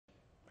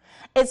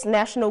It's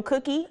National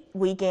Cookie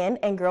Weekend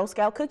and Girl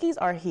Scout cookies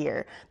are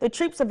here. The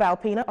troops of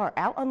Alpena are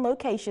out on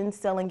location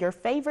selling your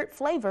favorite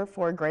flavor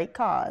for a great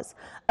cause.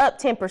 Up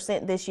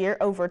 10% this year,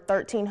 over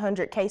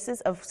 1,300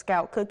 cases of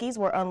Scout cookies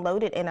were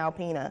unloaded in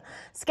Alpena.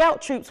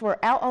 Scout troops were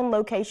out on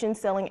location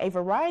selling a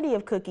variety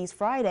of cookies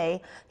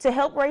Friday to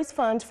help raise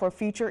funds for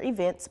future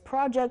events,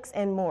 projects,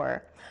 and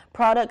more.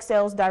 Product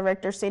Sales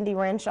Director Cindy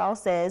Ranshaw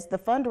says the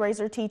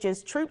fundraiser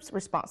teaches troops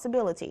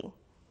responsibility.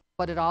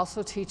 But it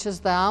also teaches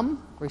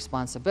them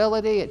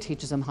responsibility. It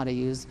teaches them how to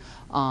use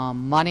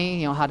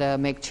money, how to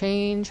make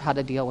change, how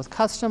to deal with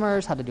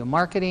customers, how to do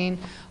marketing.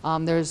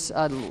 There's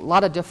a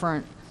lot of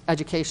different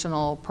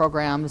educational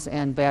programs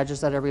and badges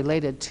that are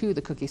related to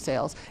the cookie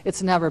sales.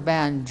 It's never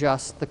been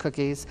just the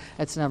cookies.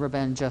 It's never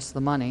been just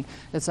the money.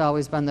 It's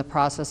always been the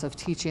process of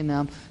teaching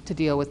them to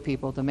deal with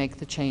people, to make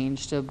the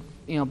change, to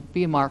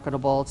be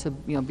marketable, to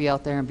be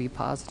out there and be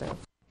positive.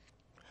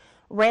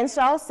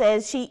 Ranshaw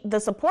says the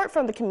support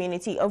from the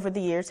community over the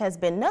years has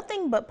been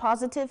nothing but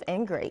positive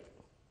and great.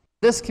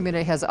 This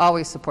community has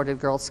always supported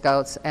Girl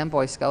Scouts and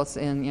Boy Scouts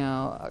in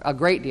a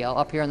great deal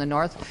up here in the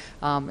north.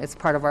 It's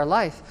part of our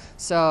life.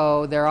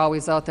 So they're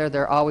always out there.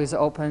 They're always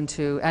open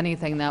to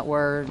anything that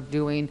we're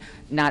doing,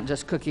 not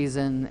just cookies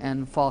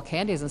and fall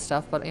candies and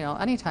stuff, but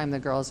anytime the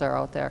girls are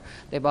out there,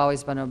 they've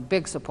always been a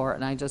big support.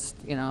 And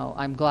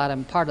I'm glad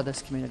I'm part of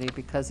this community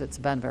because it's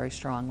been very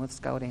strong with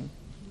Scouting.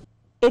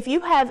 If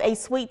you have a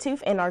sweet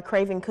tooth and are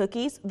craving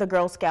cookies, the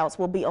Girl Scouts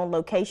will be on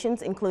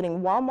locations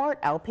including Walmart,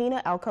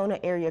 Alpena, Alcona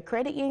Area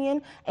Credit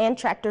Union, and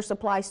Tractor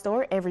Supply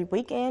Store every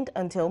weekend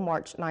until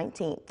March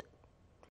 19th.